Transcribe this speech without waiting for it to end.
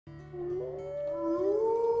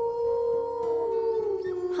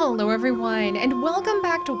Hello everyone, and welcome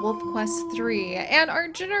back to Wolf Quest 3 and our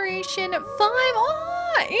Generation 5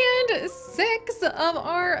 and 6 of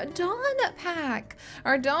our Dawn Pack,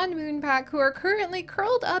 our Dawn Moon Pack, who are currently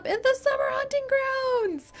curled up in the summer hunting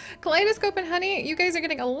grounds. Kaleidoscope and Honey, you guys are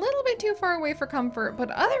getting a little bit too far away for comfort, but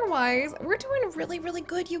otherwise, we're doing really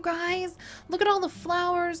good, you guys. Look at all the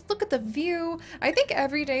flowers, look at the view. I think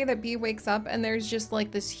every day that Bee wakes up and there's just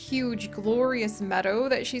like this huge, glorious meadow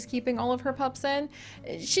that she's keeping all of her pups in,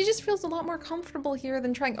 she just feels a lot more comfortable here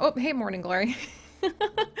than trying— oh, hey, Morning Glory.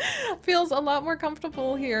 Feels a lot more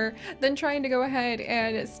comfortable here than trying to go ahead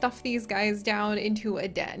and stuff these guys down into a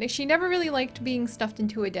den. She never really liked being stuffed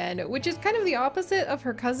into a den, which is kind of the opposite of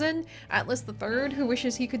her cousin, Atlas III, who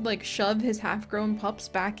wishes he could like shove his half-grown pups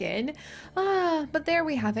back in. But there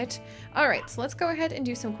we have it. Alright, so let's go ahead and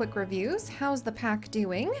do some quick reviews. How's the pack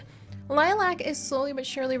doing? Lilac is slowly but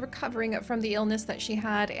surely recovering from the illness that she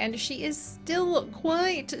had, and she is still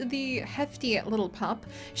quite the hefty little pup.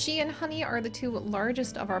 She and Honey are the two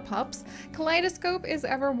largest of our pups. Kaleidoscope is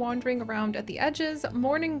ever wandering around at the edges.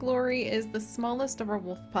 Morning Glory is the smallest of our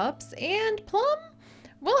wolf pups. And Plum?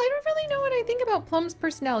 Well, I don't really know what I think about Plum's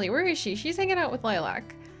personality. Where is she? She's hanging out with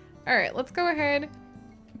Lilac. Alright, let's go ahead.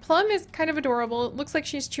 Plum is kind of adorable. It looks like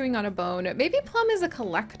she's chewing on a bone. Maybe Plum is a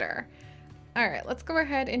collector. Alright, let's go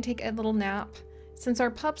ahead and take a little nap since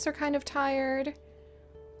our pups are kind of tired.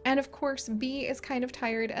 And of course, Bee is kind of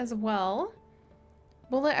tired as well.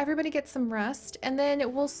 We'll let everybody get some rest, and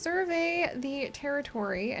then we'll survey the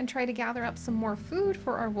territory and try to gather up some more food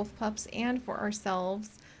for our wolf pups and for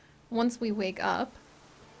ourselves once we wake up.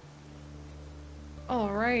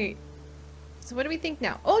 Alright. So what do we think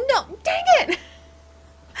now? Oh no! Dang it!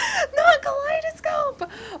 Not Kaleidoscope!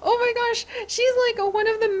 Oh my gosh, she's like one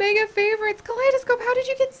of the mega favorites. Kaleidoscope, how did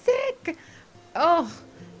you get sick? Oh,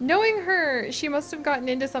 knowing her, she must have gotten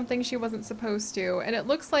into something she wasn't supposed to, and it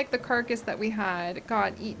looks like the carcass that we had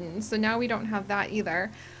got eaten, so now we don't have that either.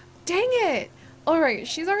 Dang it! Alright,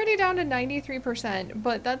 she's already down to 93%,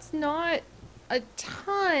 but that's not a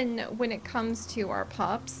ton when it comes to our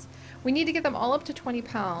pups. We need to get them all up to 20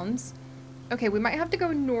 pounds. Okay, we might have to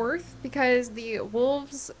go north because the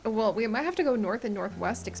wolves, well, we might have to go north and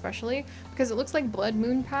northwest especially because it looks like Blood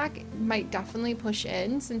Moon Pack might definitely push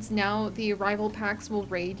in since now the rival packs will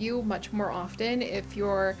raid you much more often if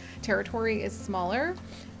your territory is smaller.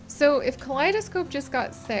 So if Kaleidoscope just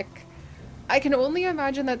got sick, I can only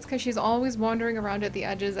imagine that's because she's always wandering around at the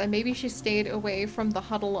edges and maybe she stayed away from the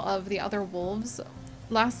huddle of the other wolves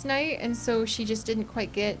last night and so she just didn't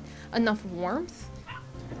quite get enough warmth.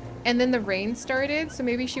 And then the rain started, so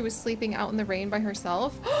maybe she was sleeping out in the rain by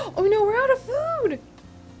herself. Oh no, we're out of food!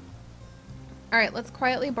 Alright, let's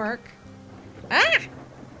quietly bark. Ah!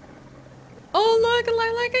 Oh look,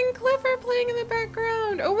 Lilac and Cliff are playing in the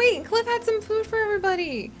background! Oh wait, Cliff had some food for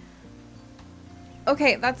everybody!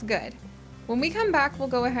 Okay, that's good. When we come back, we'll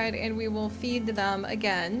go ahead and we will feed them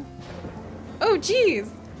again. Oh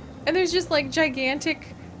geez! And there's just like gigantic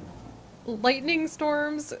lightning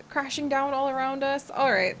storms crashing down all around us.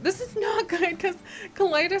 Alright, this is not good because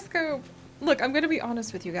Kaleidoscope, look, I'm gonna be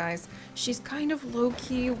honest with you guys, she's kind of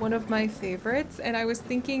low-key one of my favorites and I was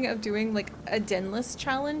thinking of doing like a denless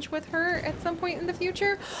challenge with her at some point in the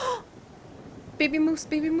future. Baby moose,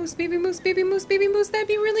 baby moose, baby moose, baby moose, baby moose, that'd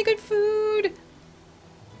be really good food.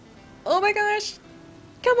 Oh my gosh,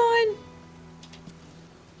 come on.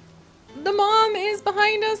 The mom is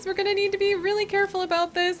behind us. We're gonna need to be really careful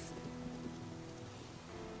about this.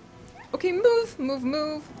 Okay, move, move,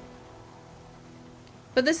 move.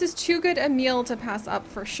 But this is too good a meal to pass up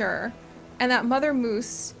for sure. And that mother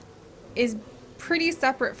moose is pretty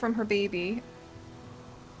separate from her baby.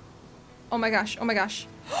 Oh my gosh, oh my gosh.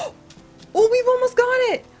 Oh, we've almost got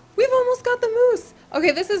it! We've almost got the moose!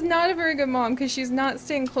 Okay, this is not a very good mom because she's not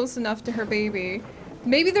staying close enough to her baby.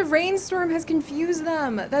 Maybe the rainstorm has confused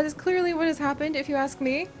them. That is clearly what has happened, if you ask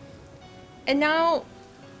me. And now...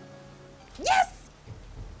 yes!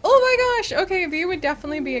 Oh my gosh! Okay, Bee would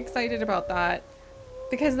definitely be excited about that.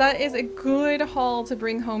 Because that is a good haul to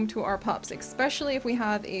bring home to our pups, especially if we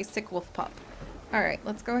have a sick wolf pup. Alright,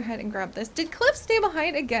 let's go ahead and grab this. Did Cliff stay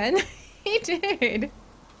behind again? He did!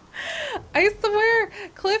 I swear,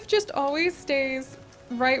 Cliff just always stays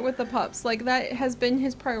right with the pups. Like, that has been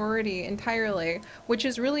his priority entirely, which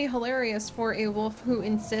is really hilarious for a wolf who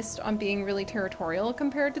insists on being really territorial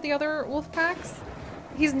compared to the other wolf packs.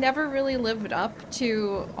 He's never really lived up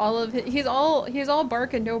to all of his, he's all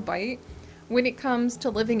bark and no bite when it comes to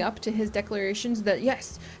living up to his declarations that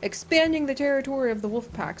yes, expanding the territory of the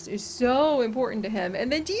wolf packs is so important to him.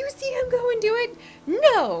 And then do you see him go and do it?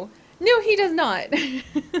 No! No, he does not.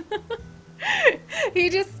 He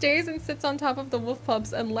just stays and sits on top of the wolf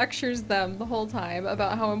pups and lectures them the whole time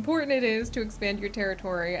about how important it is to expand your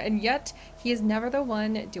territory, and yet he is never the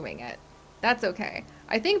one doing it. That's okay.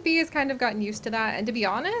 I think Bee has kind of gotten used to that, and to be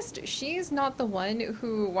honest, she's not the one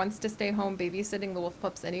who wants to stay home babysitting the wolf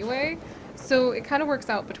pups anyway, so it kind of works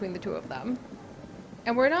out between the two of them.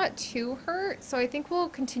 And we're not too hurt, so I think we'll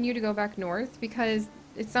continue to go back north because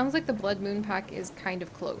it sounds like the Blood Moon Pack is kind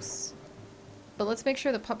of close. But let's make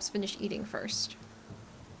sure the pups finish eating first.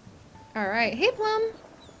 Alright, hey Plum!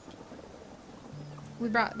 We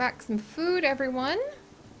brought back some food, everyone.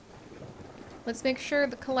 Let's make sure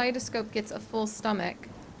the Kaleidoscope gets a full stomach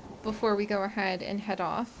before we go ahead and head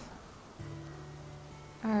off.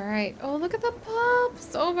 Alright, oh look at the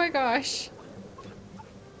pups! Oh my gosh!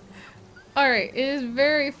 Alright, it is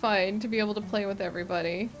very fun to be able to play with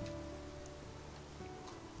everybody.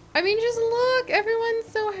 I mean, just look! Everyone's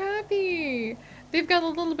so happy! They've got a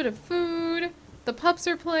little bit of food. The pups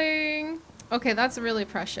are playing. Okay, that's really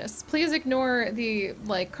precious. Please ignore the,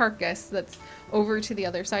 like, carcass that's over to the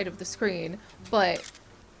other side of the screen. But,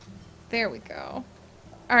 there we go.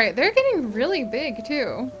 Alright, they're getting really big,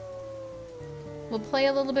 too. We'll play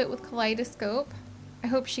a little bit with Kaleidoscope. I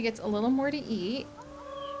hope she gets a little more to eat.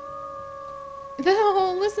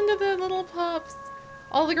 No, listen to the little pups.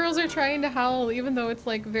 All the girls are trying to howl, even though it's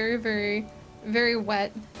like very, very, very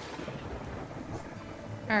wet.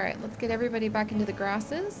 Alright, let's get everybody back into the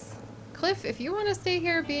grasses. Cliff, if you want to stay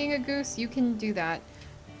here being a goose, you can do that.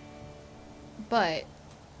 But,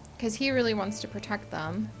 because he really wants to protect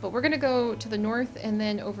them. But we're going to go to the north and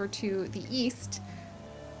then over to the east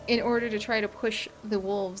in order to try to push the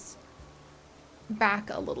wolves back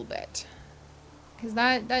a little bit. Because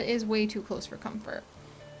that is way too close for comfort.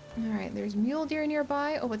 Alright, there's mule deer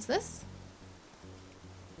nearby. Oh, what's this?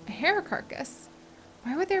 A hare carcass.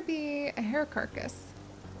 Why would there be a hare carcass?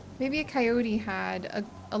 Maybe a coyote had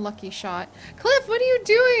a lucky shot. Cliff, what are you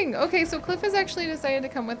doing? Okay, so Cliff has actually decided to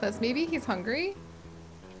come with us. Maybe he's hungry?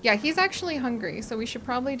 Yeah, he's actually hungry, so we should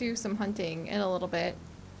probably do some hunting in a little bit.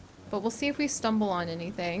 But we'll see if we stumble on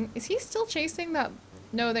anything. Is he still chasing that?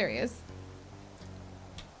 No, there he is.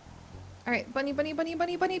 Alright, bunny, bunny, bunny,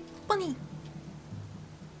 bunny, bunny, bunny!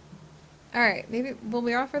 Alright, maybe, will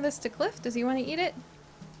we offer this to Cliff? Does he want to eat it?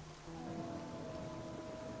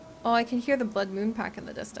 Oh, I can hear the Blood Moon Pack in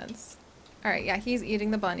the distance. Alright, yeah, he's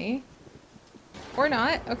eating the bunny. Or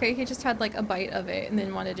not. Okay, he just had like a bite of it and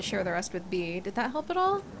then wanted to share the rest with Bee. Did that help at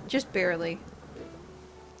all? Just barely.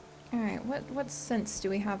 Alright, what scents do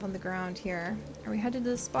we have on the ground here? Are we headed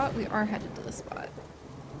to the spot? We are headed to the spot.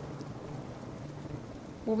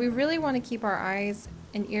 What we really want to keep our eyes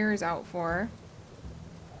and ears out for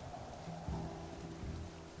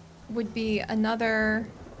would be another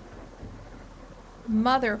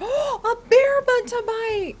mother. Oh, a bear to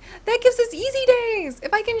bite! That gives us easy days!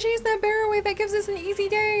 If I can chase that bear away, that gives us an easy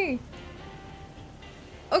day.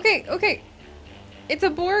 Okay, okay. It's a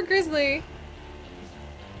boar grizzly.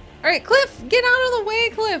 Alright, Cliff! Get out of the way,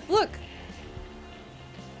 Cliff! Look!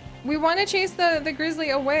 We want to chase the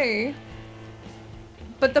grizzly away.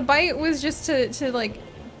 But the bite was just to like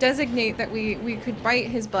designate that we could bite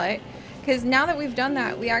his butt. Because now that we've done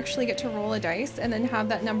that, we actually get to roll a dice and then have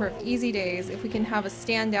that number of easy days if we can have a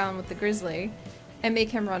stand down with the grizzly and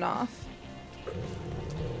make him run off.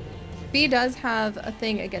 Bee does have a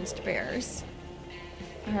thing against bears.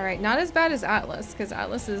 Alright, not as bad as Atlas, because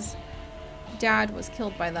Atlas's dad was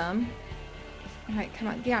killed by them. Alright, come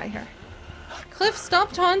on, get out of here. Cliff,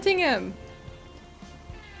 stop taunting him!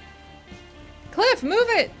 Cliff, move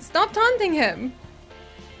it! Stop taunting him!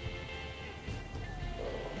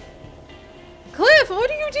 Cliff, what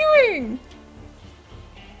are you doing?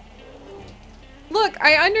 Look,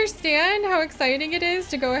 I understand how exciting it is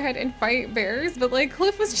to go ahead and fight bears, but like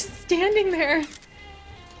Cliff was just standing there.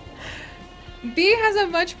 Bee has a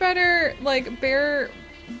much better like bear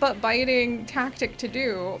butt biting tactic to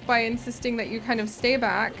do by insisting that you kind of stay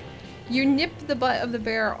back. You nip the butt of the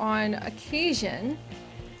bear on occasion,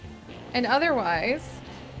 and otherwise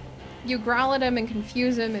you growl at him and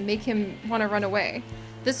confuse him and make him want to run away.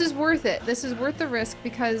 This is worth it. This is worth the risk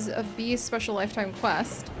because of Bee's special lifetime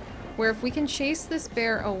quest, where if we can chase this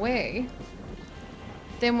bear away,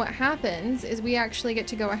 then what happens is we actually get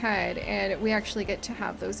to go ahead and we actually get to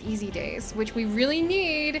have those easy days, which we really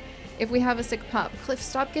need if we have a sick pup. Cliff,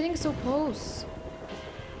 stop getting so close.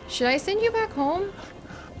 Should I send you back home?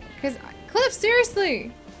 Because, Cliff,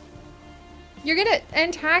 seriously! You're gonna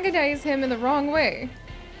antagonize him in the wrong way.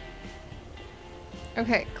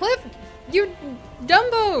 Okay, Cliff! You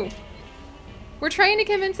Dumbo! We're trying to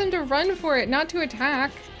convince him to run for it, not to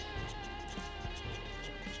attack.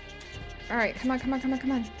 Alright, come on, come on, come on,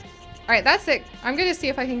 come on. Alright, that's it. I'm gonna see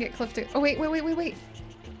if I can get Cliff to... Oh, wait, wait, wait, wait, wait.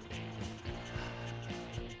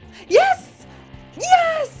 Yes!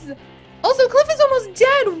 Yes! Also, Cliff is almost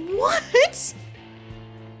dead. What?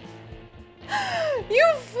 You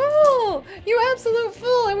fool! You absolute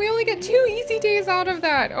fool! And we only get 2 easy days out of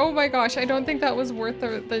that. Oh my gosh, I don't think that was worth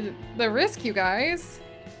the risk, you guys.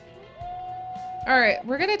 Alright,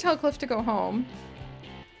 we're gonna tell Cliff to go home.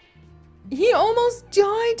 He almost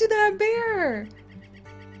died to that bear!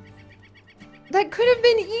 That could have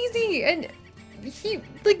been easy, and he,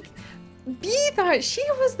 like, B thought she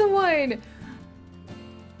was the one.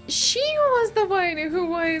 She was the one who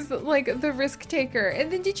was, like, the risk taker. And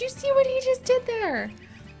then did you see what he just did there?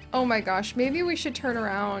 Oh my gosh, maybe we should turn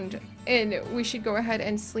around and we should go ahead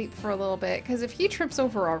and sleep for a little bit, because if he trips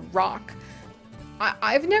over a rock,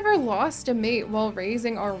 I've never lost a mate while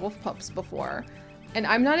raising our wolf pups before. And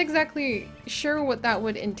I'm not exactly sure what that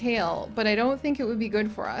would entail, but I don't think it would be good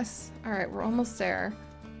for us. Alright, we're almost there.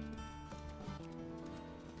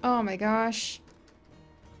 Oh my gosh.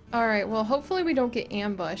 Alright, well hopefully we don't get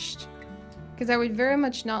ambushed. Because I would very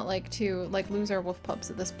much not like to, like, lose our wolf pups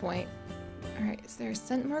at this point. Alright, is there a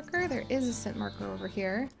scent marker? There is a scent marker over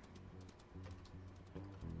here.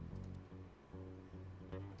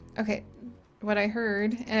 Okay, what I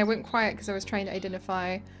heard, and I went quiet because I was trying to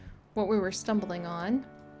identify what we were stumbling on.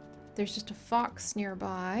 There's just a fox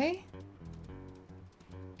nearby.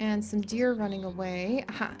 And some deer running away.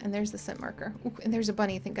 Aha, and there's the scent marker. Ooh, and there's a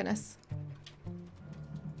bunny, thank goodness.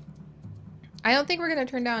 I don't think we're gonna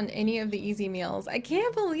turn down any of the easy meals. I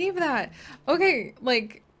can't believe that. Okay,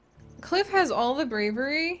 like, Cliff has all the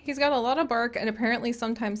bravery. He's got a lot of bark and apparently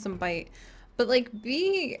sometimes some bite. But like,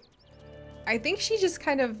 B, I think she just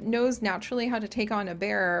kind of knows naturally how to take on a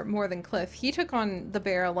bear more than Cliff. He took on the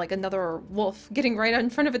bear like another wolf, getting right in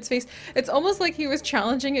front of its face. It's almost like he was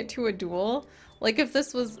challenging it to a duel. Like if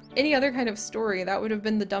this was any other kind of story, that would have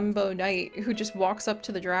been the Dumbo Knight who just walks up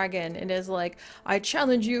to the dragon and is like, I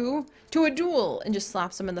challenge you to a duel, and just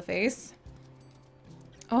slaps him in the face.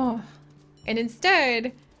 Oh, and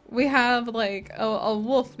instead we have like a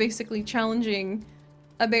wolf basically challenging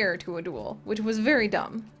a bear to a duel, which was very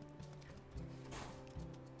dumb.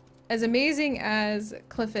 As amazing as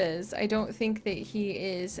Cliff is, I don't think that he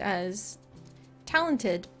is as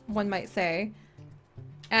talented, one might say,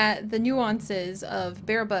 at the nuances of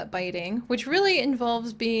bear butt biting, which really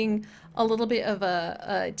involves being a little bit of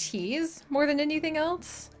a tease more than anything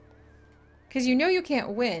else. Because you know you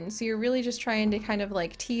can't win, so you're really just trying to kind of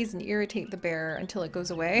like tease and irritate the bear until it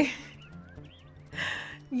goes away.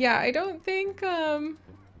 Yeah, I don't think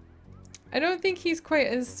he's quite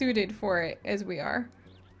as suited for it as we are.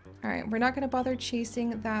 Alright, we're not going to bother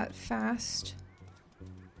chasing that fast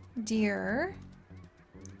deer.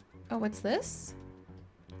 Oh, what's this?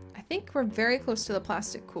 I think we're very close to the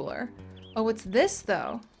plastic cooler. Oh, what's this,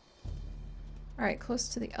 though? Alright, close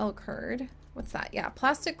to the elk herd. What's that? Yeah,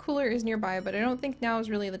 plastic cooler is nearby, but I don't think now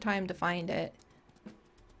is really the time to find it.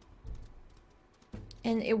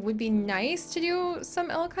 And it would be nice to do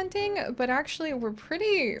some elk hunting, but actually we're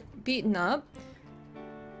pretty beaten up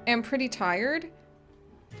and pretty tired.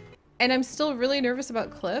 And I'm still really nervous about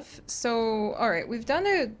Cliff. So, alright, we've done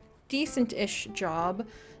a decent-ish job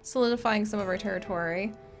solidifying some of our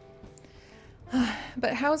territory.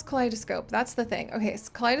 But how's Kaleidoscope? That's the thing. Okay, so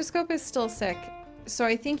Kaleidoscope is still sick. So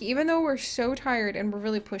I think even though we're so tired and we're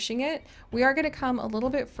really pushing it, we are going to come a little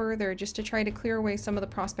bit further just to try to clear away some of the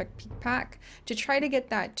Prospect Peak pack to try to get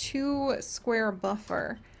that 2 square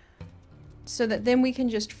buffer. So that then we can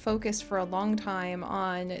just focus for a long time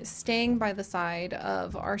on staying by the side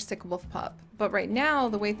of our sick wolf pup. But right now,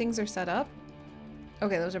 the way things are set up...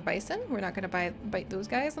 Okay, those are bison. We're not going to bite those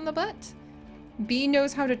guys on the butt. B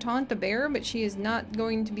knows how to taunt the bear, but she is not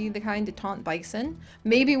going to be the kind to taunt bison.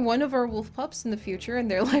 Maybe one of our wolf pups in the future and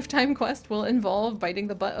their lifetime quest will involve biting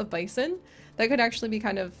the butt of bison. That could actually be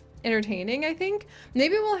kind of entertaining, I think.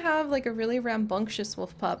 Maybe we'll have like a really rambunctious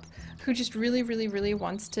wolf pup who just really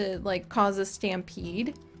wants to like cause a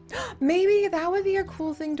stampede. Maybe that would be a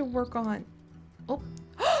cool thing to work on. Oh,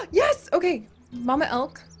 yes! Okay, Mama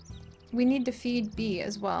Elk. We need to feed B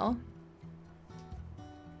as well.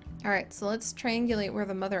 Alright, so let's triangulate where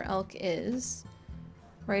the mother elk is.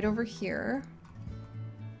 Right over here.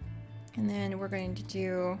 And then we're going to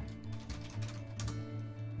do...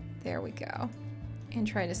 There we go. And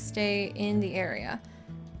try to stay in the area.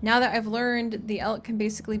 Now that I've learned the elk can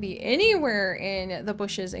basically be anywhere in the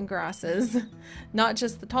bushes and grasses, not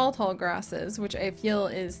just the tall grasses, which I feel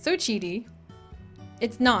is so cheaty.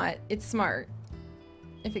 It's not, it's smart.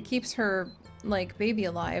 If it keeps her, like, baby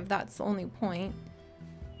alive, that's the only point.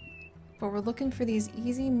 But we're looking for these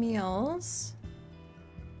easy meals.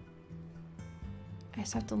 I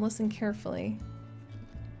just have to listen carefully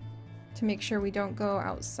to make sure we don't go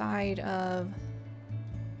outside of...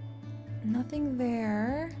 Nothing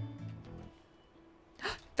there.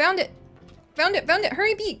 Found it! Found it! Found it!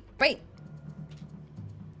 Hurry, bee! Bite!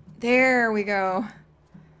 There we go.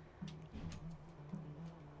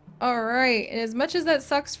 Alright, and as much as that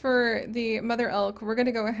sucks for the mother elk, we're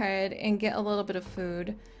gonna go ahead and get a little bit of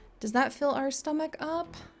food. Does that fill our stomach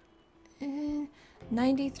up?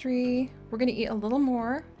 93. We're gonna eat a little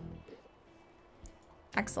more.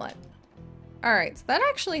 Excellent. Alright, so that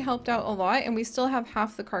actually helped out a lot, and we still have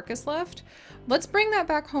half the carcass left. Let's bring that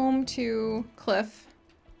back home to Cliff.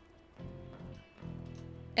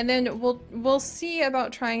 And then we'll see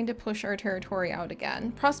about trying to push our territory out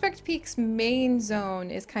again. Prospect Peak's main zone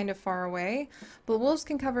is kind of far away, but wolves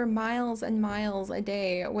can cover miles and miles a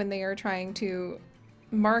day when they are trying to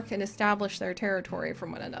mark and establish their territory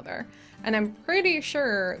from one another. And I'm pretty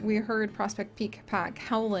sure we heard Prospect Peak pack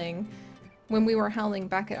howling when we were howling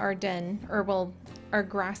back at our den, or well, our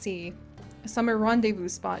grassy summer rendezvous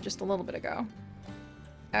spot just a little bit ago.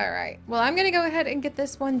 Alright, well I'm gonna go ahead and get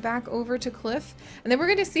this one back over to Cliff, and then we're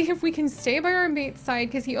gonna see if we can stay by our mate's side,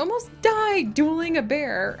 because he almost died dueling a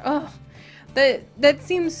bear. Ugh, that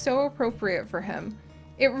seems so appropriate for him.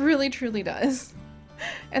 It really truly does.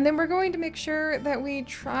 And then we're going to make sure that we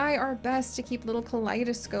try our best to keep little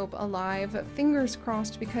Kaleidoscope alive. Fingers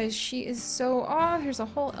crossed, because she is so... Oh, there's a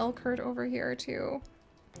whole elk herd over here too.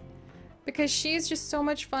 Because she's just so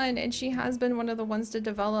much fun, and she has been one of the ones to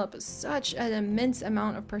develop such an immense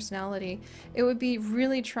amount of personality. It would be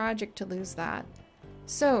really tragic to lose that.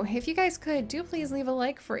 So, if you guys could, do please leave a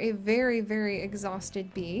like for a very, very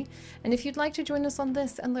exhausted bee. And if you'd like to join us on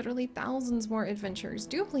this and literally thousands more adventures,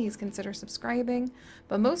 do please consider subscribing.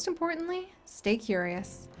 But most importantly, stay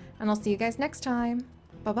curious. And I'll see you guys next time.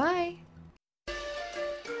 Bye-bye!